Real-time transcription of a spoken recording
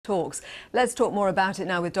Talks. Let's talk more about it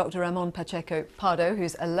now with Dr. Ramon Pacheco Pardo,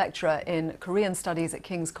 who's a lecturer in Korean Studies at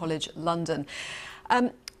King's College London.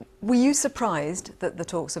 Were you surprised that the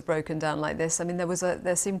talks have broken down like this? I mean,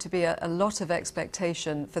 there seemed to be a lot of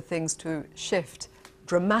expectation for things to shift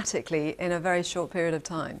dramatically in a very short period of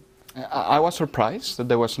time. I was surprised that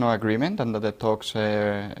there was no agreement and that the talks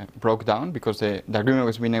broke down, because the agreement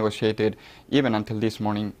was being negotiated even until this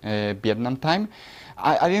morning Vietnam time.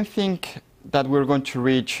 I didn't think that we're going to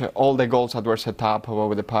reach all the goals that were set up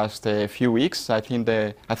over the past few weeks. I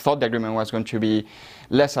thought the agreement was going to be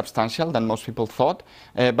less substantial than most people thought.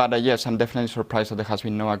 But yes, I'm definitely surprised that there has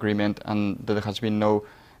been no agreement and that there has been no,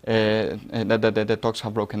 that the talks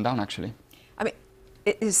have broken down, actually. I mean,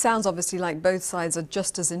 it sounds obviously like both sides are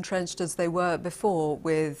just as entrenched as they were before,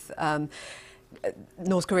 with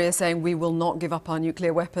North Korea saying we will not give up our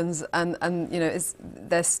nuclear weapons, and you know,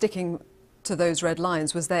 they're sticking to those red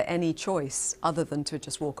lines. Was there any choice other than to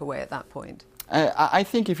just walk away at that point? I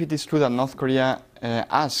think if it is true that North Korea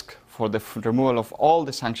asked for the removal of all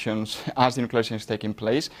the sanctions as the nuclear is taking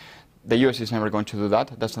place, the US is never going to do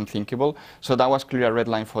that. That's unthinkable. So that was clearly a red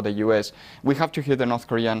line for the US. We have to hear the North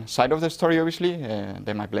Korean side of the story, obviously.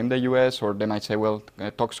 They might blame the US, or they might say, well,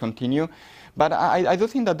 talks continue. But I do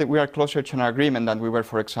think that we are closer to an agreement than we were,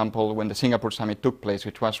 for example, when the Singapore summit took place,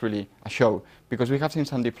 which was really a show. Because we have seen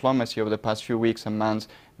some diplomacy over the past few weeks and months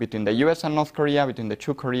between the US and North Korea, between the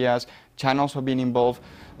two Koreas, China also being involved.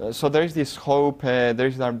 So there is this hope, there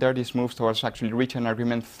are these moves towards actually reaching an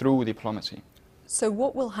agreement through diplomacy. So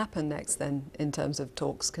what will happen next then in terms of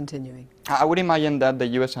talks continuing? I would imagine that the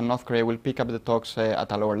US and North Korea will pick up the talks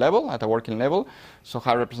at a lower level, at a working level. So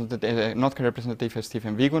North Korea Representative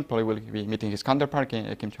Stephen Biegun probably will be meeting his counterpart,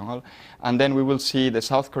 Kim Jong-il. And then we will see the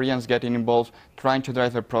South Koreans getting involved, trying to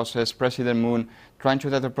drive the process, President Moon trying to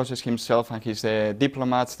drive the process himself and his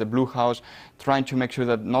diplomats, the Blue House, trying to make sure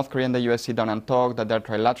that North Korea and the US sit down and talk, that there are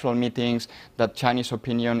trilateral meetings, that Chinese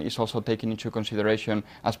opinion is also taken into consideration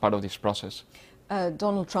as part of this process.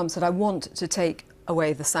 Donald Trump said, I want to take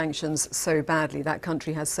away the sanctions so badly. That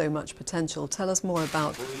country has so much potential. Tell us more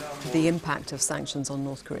about the impact of sanctions on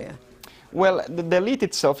North Korea. Well, the elite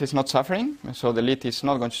itself is not suffering, so the elite is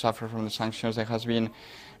not going to suffer from the sanctions.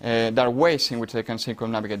 There are ways in which they can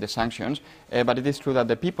circumnavigate the sanctions, but it is true that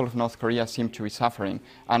the people of North Korea seem to be suffering.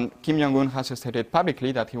 And Kim Jong-un has stated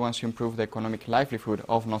publicly that he wants to improve the economic livelihood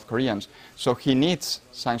of North Koreans. So he needs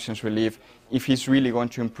sanctions relief if he's really going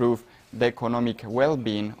to improve the economic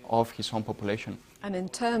well-being of his own population. And in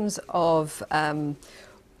terms of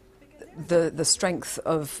the strength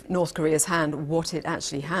of North Korea's hand, what it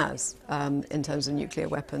actually has in terms of nuclear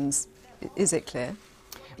weapons, is it clear?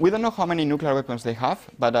 We don't know how many nuclear weapons they have,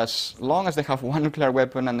 but as long as they have one nuclear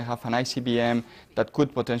weapon and they have an ICBM that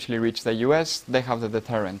could potentially reach the US, they have the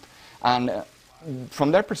deterrent. And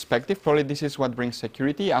from their perspective, probably this is what brings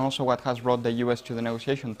security and also what has brought the US to the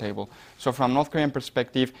negotiation table. So from North Korean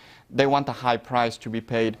perspective, they want a high price to be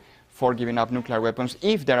paid for giving up nuclear weapons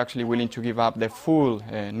if they're actually willing to give up the full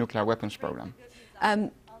nuclear weapons program.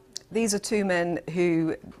 These are two men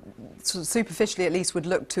who, sort of superficially at least, would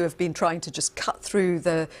look to have been trying to just cut through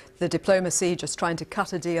the diplomacy, just trying to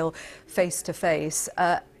cut a deal face to face.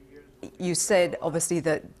 You said, obviously,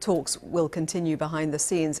 that talks will continue behind the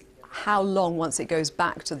scenes. How long, once it goes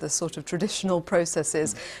back to the sort of traditional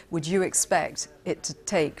processes, would you expect it to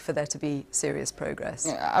take for there to be serious progress?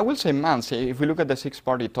 I will say months. If we look at the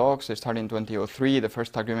six-party talks, they started in 2003. The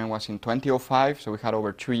first agreement was in 2005, so we had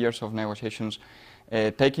over 2 years of negotiations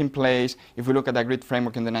taking place. If we look at the agreed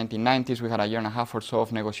framework in the 1990s, we had a year and a half or so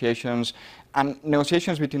of negotiations. And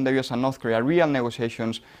negotiations between the US and North Korea, real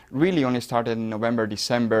negotiations, really only started in November,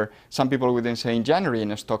 December. Some people would then say in January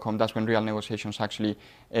in Stockholm, that's when real negotiations actually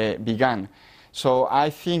began. So I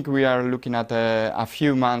think we are looking at a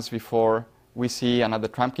few months before we see another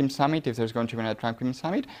Trump-Kim summit, if there's going to be another Trump-Kim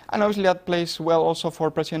summit. And obviously that plays well also for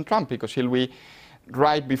President Trump, because he'll be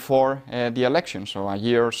right before the election, so a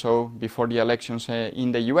year or so before the elections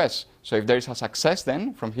in the US. So if there is a success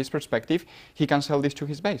then, from his perspective, he can sell this to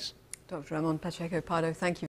his base. Dr. Ramon Pacheco Pardo, thank you.